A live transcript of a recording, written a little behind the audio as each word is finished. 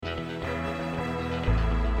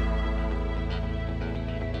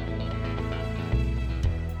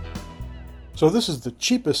So this is the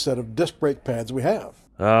cheapest set of disc brake pads we have.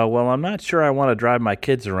 Well, I'm not sure I want to drive my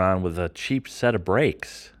kids around with a cheap set of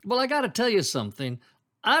brakes. Well, I got to tell you something.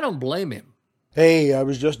 I don't blame him. Hey, I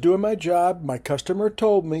was just doing my job. My customer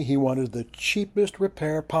told me he wanted the cheapest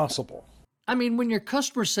repair possible. I mean, when your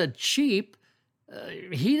customer said cheap,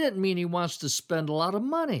 he didn't mean he wants to spend a lot of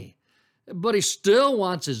money, but he still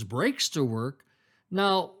wants his brakes to work.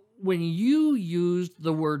 Now, when you used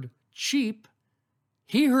the word cheap,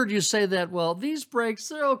 he heard you say that, well, these brakes,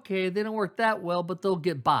 they're okay. They don't work that well, but they'll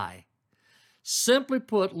get by. Simply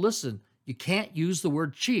put, listen, you can't use the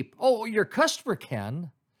word cheap. Oh, your customer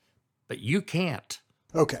can, but you can't.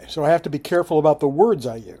 Okay, so I have to be careful about the words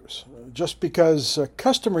I use. Just because a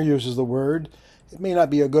customer uses the word, it may not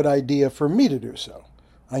be a good idea for me to do so.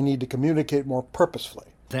 I need to communicate more purposefully.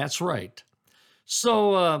 That's right.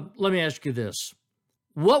 So let me ask you this.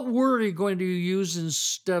 What word are you going to use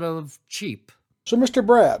instead of cheap? So, Mr.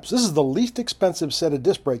 Brabbs, this is the least expensive set of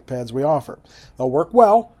disc brake pads we offer. They'll work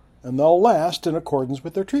well, and they'll last in accordance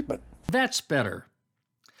with their treatment. That's better.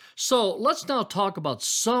 So let's now talk about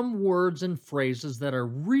some words and phrases that are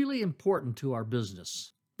really important to our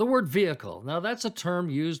business. The word vehicle. Now, that's a term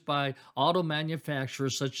used by auto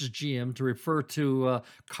manufacturers such as GM to refer to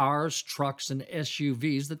cars, trucks, and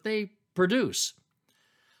SUVs that they produce.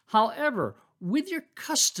 However, with your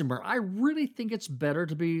customer, I really think it's better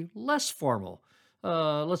to be less formal.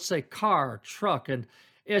 Let's say car, truck, and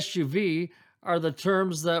SUV are the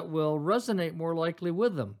terms that will resonate more likely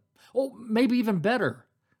with them. Oh, maybe even better.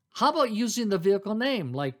 How about using the vehicle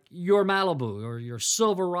name, like your Malibu or your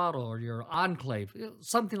Silverado or your Enclave,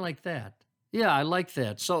 something like that? Yeah, I like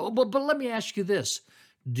that. So, but let me ask you this.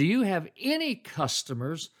 Do you have any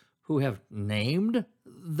customers who have named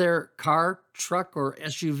their car, truck, or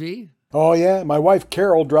SUV? Oh, yeah, my wife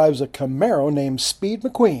Carol drives a Camaro named Speed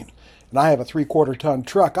McQueen, and I have a 3/4-ton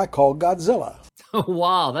truck I call Godzilla.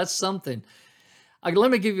 Wow, that's something.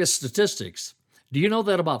 Let me give you statistics. Do you know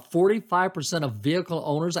that about 45% of vehicle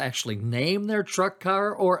owners actually name their truck,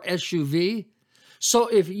 car, or SUV? So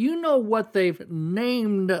if you know what they've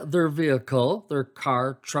named their vehicle, their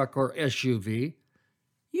car, truck, or SUV,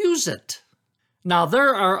 use it. Now,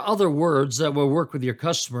 there are other words that will work with your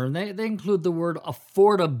customer, and they include the word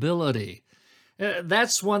affordability.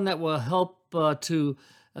 That's one that will help to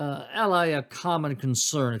ally a common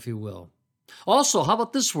concern, if you will. Also, how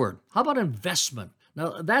about this word? How about investment?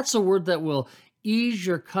 Now, that's a word that will ease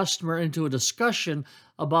your customer into a discussion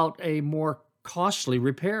about a more costly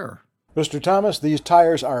repair. Mr. Thomas, these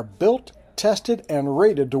tires are built, tested, and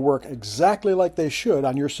rated to work exactly like they should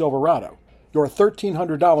on your Silverado. Your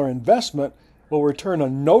 $1,300 investment will return a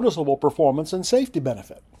noticeable performance and safety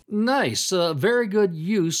benefit. Nice. Very good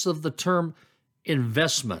use of the term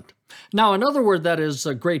investment. Now, another word that is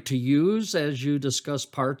great to use as you discuss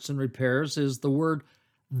parts and repairs is the word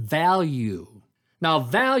value. Now,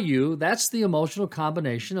 value, that's the emotional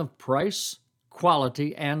combination of price,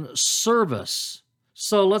 quality, and service.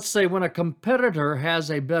 So let's say when a competitor has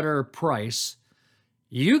a better price,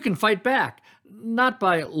 you can fight back, not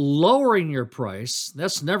by lowering your price,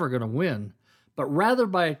 that's never going to win, but rather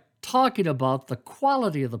by talking about the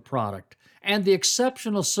quality of the product and the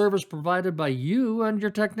exceptional service provided by you and your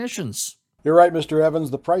technicians. You're right, Mr.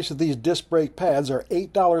 Evans. The price of these disc brake pads are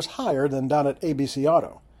 $8 higher than down at ABC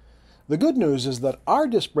Auto. The good news is that our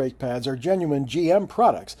disc brake pads are genuine GM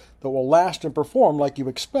products that will last and perform like you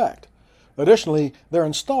expect. Additionally, they're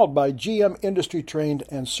installed by GM industry-trained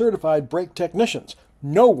and certified brake technicians.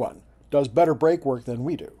 No one does better brake work than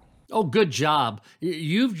we do. Oh, good job.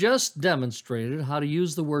 You've just demonstrated how to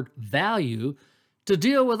use the word value to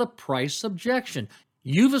deal with a price objection.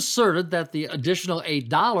 You've asserted that the additional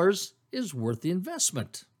 $8 is worth the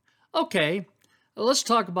investment. Okay, let's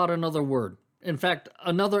talk about another word. In fact,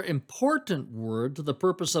 another important word to the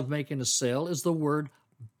purpose of making a sale is the word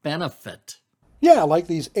benefit. Yeah, like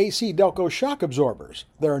these AC Delco shock absorbers.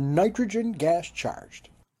 They're nitrogen gas charged.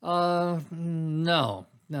 No.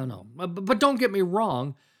 But don't get me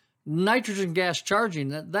wrong. Nitrogen gas charging,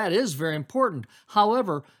 that is very important.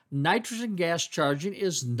 However, nitrogen gas charging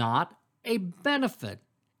is not a benefit.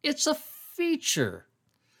 It's a feature.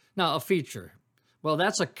 Now, a feature, well,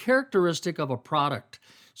 that's a characteristic of a product.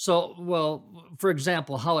 So, well, for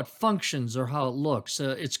example, how it functions or how it looks,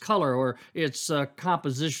 its color or its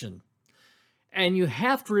composition. And you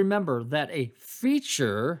have to remember that a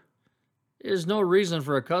feature is no reason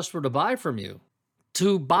for a customer to buy from you.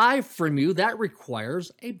 To buy from you, that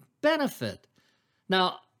requires a benefit.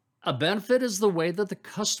 Now, a benefit is the way that the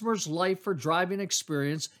customer's life or driving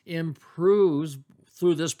experience improves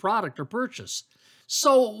through this product or purchase.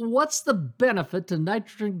 So what's the benefit to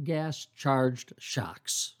nitrogen gas charged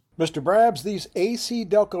shocks? Mr. Brabbs, these AC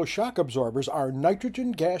Delco shock absorbers are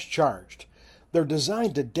nitrogen gas charged. They're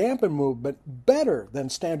designed to dampen movement better than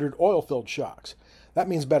standard oil-filled shocks. That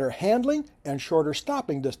means better handling and shorter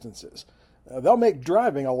stopping distances. They'll make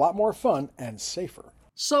driving a lot more fun and safer.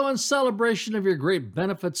 So in celebration of your great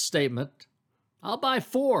benefits statement, I'll buy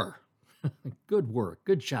 4. Good work.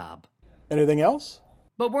 Good job. Anything else?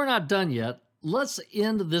 But we're not done yet. Let's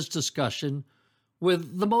end this discussion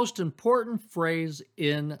with the most important phrase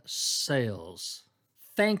in sales.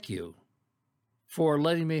 Thank you for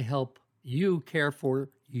letting me help you care for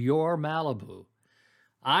your Malibu.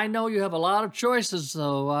 I know you have a lot of choices,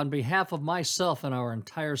 so on behalf of myself and our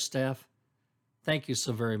entire staff, thank you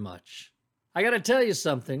so very much. I got to tell you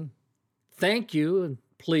something. Thank you, and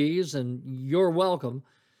please, and you're welcome.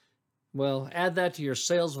 Well, add that to your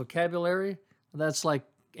sales vocabulary. That's like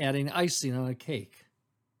adding icing on a cake.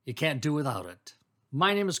 You can't do without it.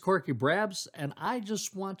 My name is Corky Brabbs, and I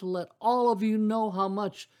just want to let all of you know how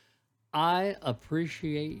much I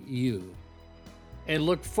appreciate you and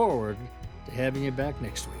look forward to having you back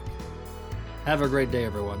next week. Have a great day,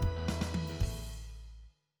 everyone.